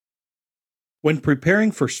When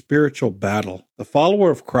preparing for spiritual battle, the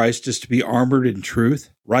follower of Christ is to be armored in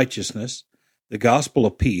truth, righteousness, the gospel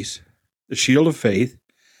of peace, the shield of faith,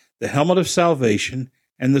 the helmet of salvation,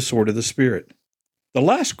 and the sword of the Spirit. The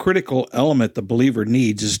last critical element the believer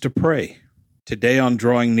needs is to pray. Today on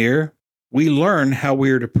Drawing Near, we learn how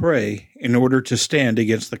we are to pray in order to stand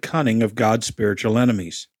against the cunning of God's spiritual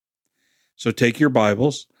enemies. So take your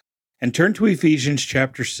Bibles and turn to Ephesians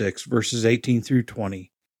chapter 6, verses 18 through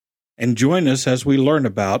 20, and join us as we learn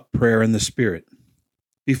about prayer in the Spirit.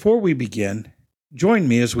 Before we begin, join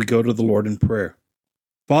me as we go to the Lord in prayer.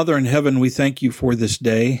 Father in heaven, we thank you for this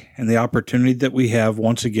day and the opportunity that we have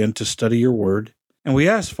once again to study your word. And we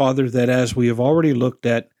ask, Father, that as we have already looked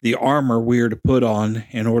at the armor we are to put on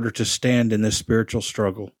in order to stand in this spiritual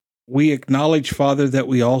struggle, we acknowledge, Father, that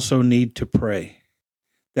we also need to pray,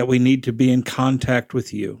 that we need to be in contact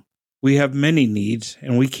with you. We have many needs,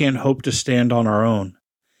 and we can't hope to stand on our own.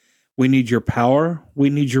 We need your power, we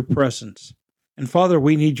need your presence, and Father,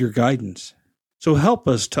 we need your guidance. So help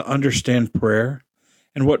us to understand prayer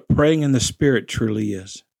and what praying in the Spirit truly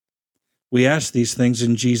is. We ask these things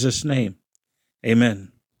in Jesus' name.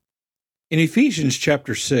 Amen. In Ephesians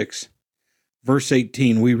chapter 6, verse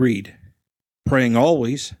 18, we read, "Praying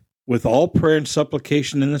always, with all prayer and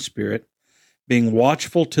supplication in the Spirit, being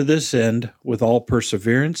watchful to this end, with all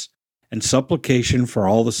perseverance and supplication for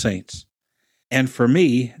all the saints. And for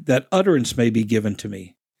me, that utterance may be given to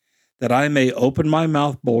me, that I may open my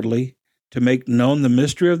mouth boldly to make known the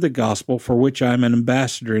mystery of the gospel, for which I am an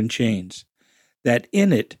ambassador in chains, that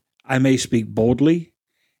in it I may speak boldly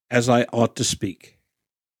as I ought to speak."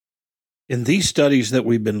 In these studies that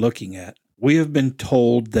we've been looking at, we have been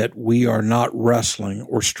told that we are not wrestling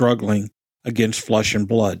or struggling against flesh and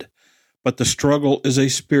blood, but the struggle is a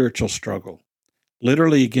spiritual struggle,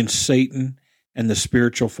 literally against Satan and the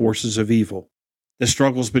spiritual forces of evil. The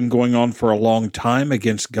struggle's been going on for a long time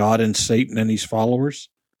against God and Satan and his followers,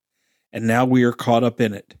 and now we are caught up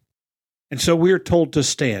in it. And so we are told to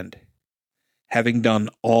stand. Having done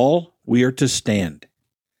all, we are to stand.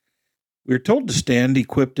 We are told to stand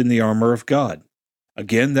equipped in the armor of God.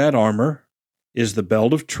 Again, that armor is the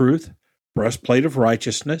belt of truth, breastplate of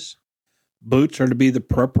righteousness. Boots are to be the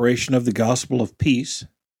preparation of the gospel of peace.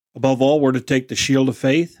 Above all, we're to take the shield of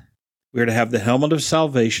faith. We are to have the helmet of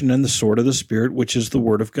salvation and the sword of the Spirit, which is the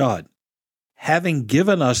word of God. Having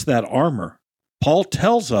given us that armor, Paul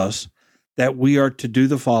tells us that we are to do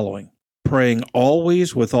the following: praying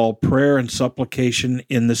always with all prayer and supplication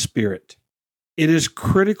in the Spirit. It is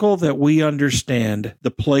critical that we understand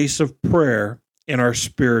the place of prayer in our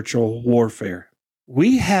spiritual warfare.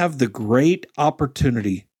 We have the great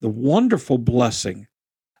opportunity, the wonderful blessing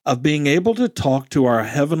of being able to talk to our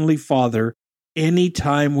Heavenly Father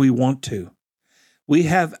anytime we want to. We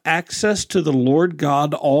have access to the Lord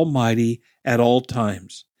God Almighty at all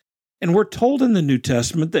times. And we're told in the New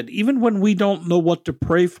Testament that even when we don't know what to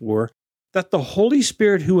pray for, that the Holy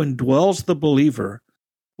Spirit who indwells the believer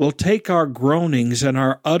will take our groanings and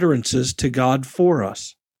our utterances to God for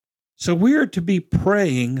us. So we are to be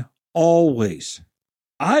praying always.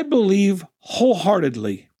 I believe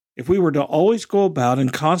wholeheartedly, if we were to always go about in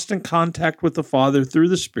constant contact with the Father through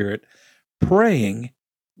the Spirit, praying,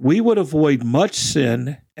 we would avoid much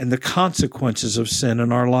sin and the consequences of sin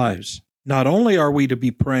in our lives. Not only are we to be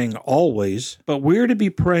praying always, but we're to be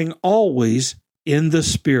praying always in the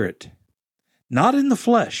Spirit. Not in the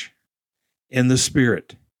flesh, in the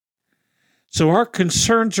Spirit. So our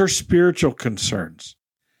concerns are spiritual concerns.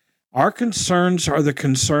 Our concerns are the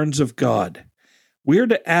concerns of God. We are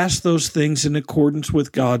to ask those things in accordance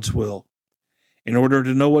with God's will. In order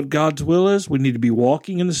to know what God's will is, we need to be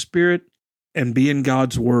walking in the Spirit and be in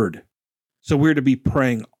God's Word. So we're to be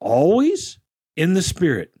praying always in the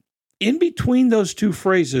Spirit. In between those two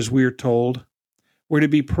phrases, we are told, we're to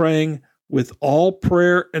be praying with all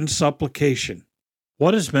prayer and supplication.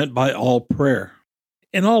 What is meant by all prayer?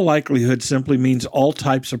 In all likelihood, simply means all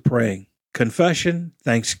types of praying. Confession,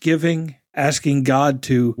 thanksgiving, asking God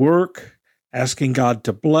to work, asking God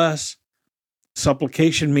to bless.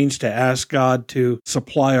 Supplication means to ask God to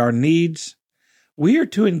supply our needs. We are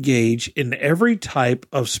to engage in every type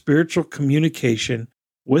of spiritual communication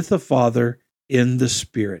with the Father in the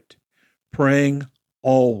Spirit, praying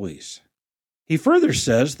always. He further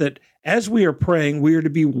says that as we are praying, we are to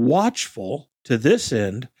be watchful to this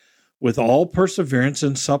end with all perseverance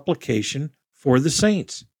and supplication for the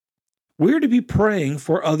saints. We are to be praying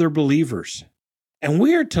for other believers, and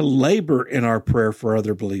we are to labor in our prayer for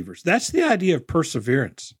other believers. That's the idea of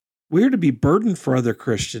perseverance. We are to be burdened for other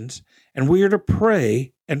Christians, and we are to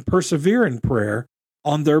pray and persevere in prayer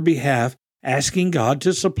on their behalf, asking God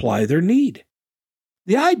to supply their need.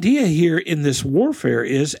 The idea here in this warfare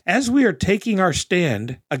is, as we are taking our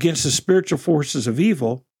stand against the spiritual forces of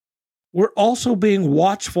evil, we're also being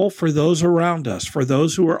watchful for those around us, for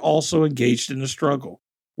those who are also engaged in the struggle.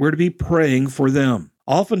 We're to be praying for them.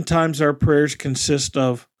 Oftentimes our prayers consist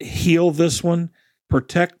of heal this one,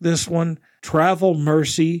 protect this one, travel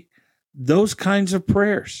mercy, those kinds of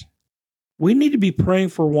prayers. We need to be praying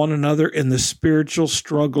for one another in the spiritual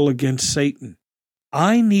struggle against Satan.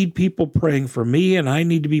 I need people praying for me, and I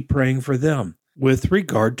need to be praying for them with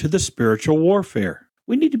regard to the spiritual warfare.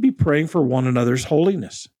 We need to be praying for one another's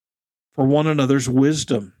holiness, for one another's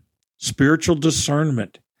wisdom, spiritual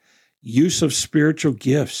discernment, use of spiritual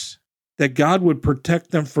gifts, that God would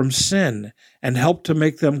protect them from sin and help to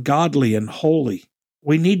make them godly and holy.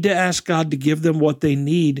 We need to ask God to give them what they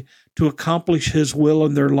need to accomplish His will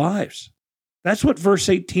in their lives. That's what verse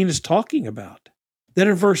 18 is talking about. Then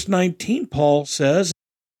in verse 19, Paul says,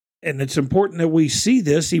 and it's important that we see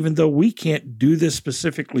this, even though we can't do this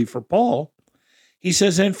specifically for Paul, he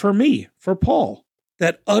says, and for me, for Paul,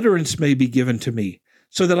 that utterance may be given to me,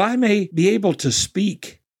 so that I may be able to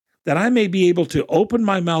speak, that I may be able to open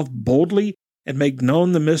my mouth boldly and make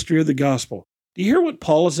known the mystery of the gospel. Do you hear what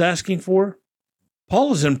Paul is asking for?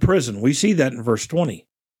 Paul is in prison. We see that in verse 20.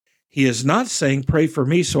 He is not saying, pray for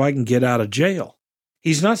me so I can get out of jail.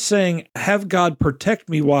 He's not saying, have God protect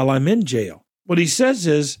me while I'm in jail. What he says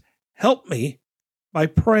is, help me by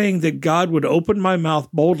praying that God would open my mouth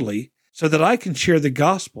boldly so that I can share the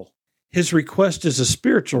gospel. His request is a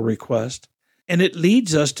spiritual request, and it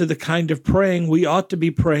leads us to the kind of praying we ought to be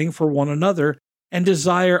praying for one another and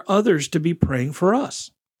desire others to be praying for us.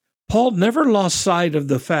 Paul never lost sight of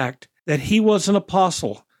the fact that he was an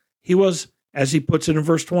apostle. He was, as he puts it in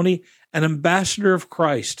verse 20, an ambassador of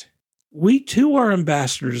Christ. We too are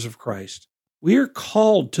ambassadors of Christ. We are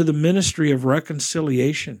called to the ministry of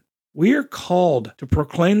reconciliation. We are called to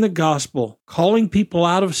proclaim the gospel, calling people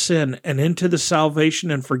out of sin and into the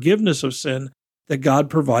salvation and forgiveness of sin that God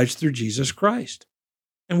provides through Jesus Christ.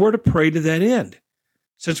 And we're to pray to that end.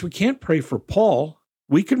 Since we can't pray for Paul,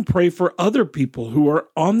 we can pray for other people who are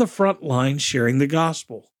on the front line sharing the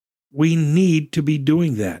gospel. We need to be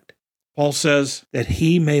doing that. Paul says that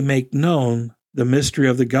he may make known the mystery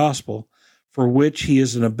of the gospel, for which he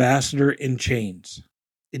is an ambassador in chains.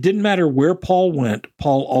 It didn't matter where Paul went,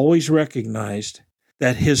 Paul always recognized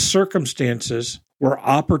that his circumstances were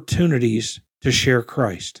opportunities to share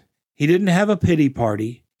Christ. He didn't have a pity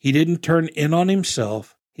party. He didn't turn in on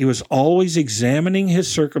himself. He was always examining his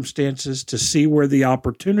circumstances to see where the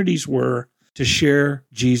opportunities were to share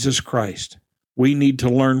Jesus Christ. We need to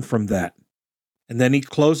learn from that. And then he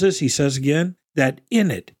closes, he says again, that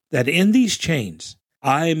in these chains,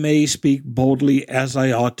 I may speak boldly as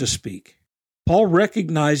I ought to speak. Paul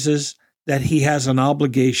recognizes that he has an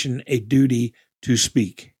obligation, a duty to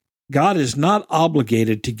speak. God is not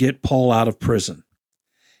obligated to get Paul out of prison.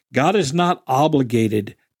 God is not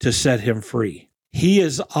obligated to set him free. He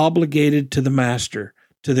is obligated to the Master,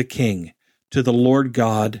 to the King, to the Lord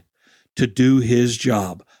God, to do his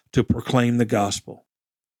job, to proclaim the gospel.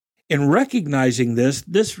 In recognizing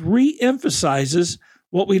this re-emphasizes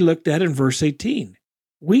what we looked at in verse 18.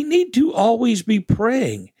 We need to always be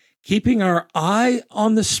praying, keeping our eye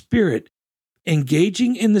on the Spirit,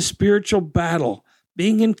 engaging in the spiritual battle,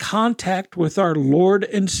 being in contact with our Lord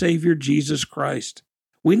and Savior Jesus Christ.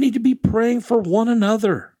 We need to be praying for one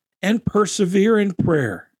another and persevere in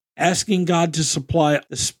prayer, asking God to supply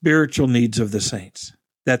the spiritual needs of the saints,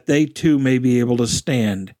 that they too may be able to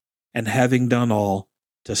stand, and having done all,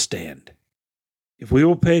 to stand. If we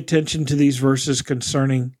will pay attention to these verses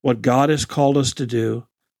concerning what God has called us to do,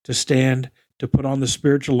 to stand, to put on the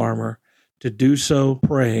spiritual armor, to do so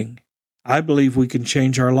praying, I believe we can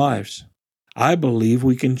change our lives. I believe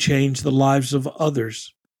we can change the lives of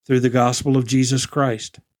others through the gospel of Jesus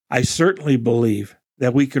Christ. I certainly believe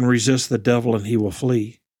that we can resist the devil and he will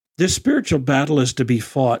flee. This spiritual battle is to be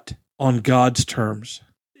fought on God's terms.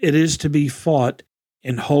 It is to be fought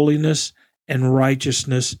in holiness and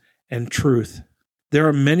righteousness and truth. There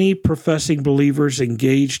are many professing believers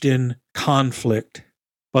engaged in conflict,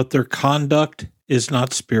 but their conduct is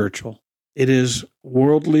not spiritual. It is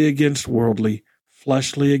worldly against worldly,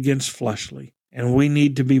 fleshly against fleshly, and we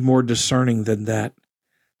need to be more discerning than that,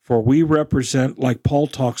 for we represent, like Paul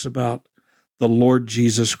talks about, the Lord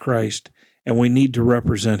Jesus Christ, and we need to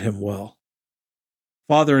represent him well.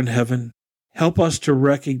 Father in heaven, help us to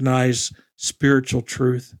recognize spiritual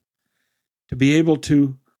truth, to be able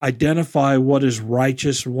to identify what is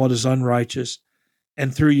righteous and what is unrighteous,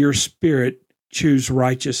 and through your Spirit, choose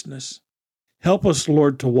righteousness. Help us,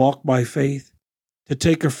 Lord, to walk by faith, to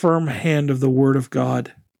take a firm hand of the Word of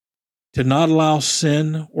God, to not allow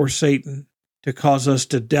sin or Satan to cause us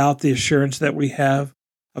to doubt the assurance that we have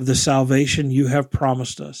of the salvation you have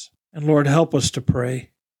promised us. And Lord, help us to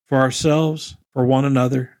pray for ourselves, for one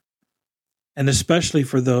another, and especially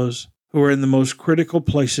for those who are in the most critical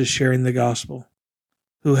places sharing the gospel,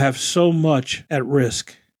 who have so much at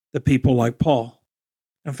risk, the people like Paul.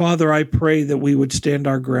 And Father, I pray that we would stand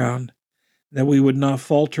our ground, that we would not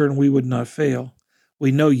falter and we would not fail.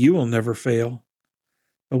 We know you will never fail,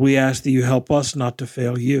 but we ask that you help us not to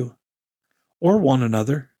fail you or one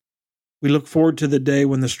another. We look forward to the day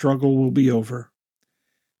when the struggle will be over,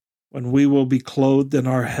 when we will be clothed in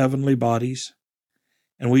our heavenly bodies,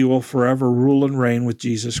 and we will forever rule and reign with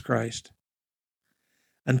Jesus Christ.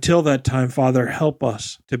 Until that time, Father, help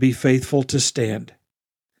us to be faithful to stand.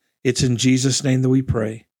 It's in Jesus' name that we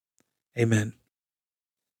pray. Amen.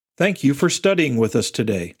 Thank you for studying with us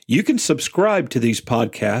today. You can subscribe to these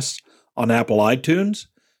podcasts on Apple iTunes,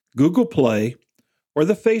 Google Play, or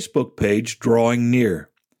the Facebook page Drawing Near.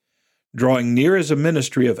 Drawing Near is a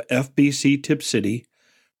ministry of FBC Tipp City,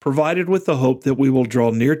 provided with the hope that we will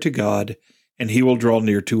draw near to God and He will draw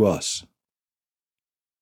near to us.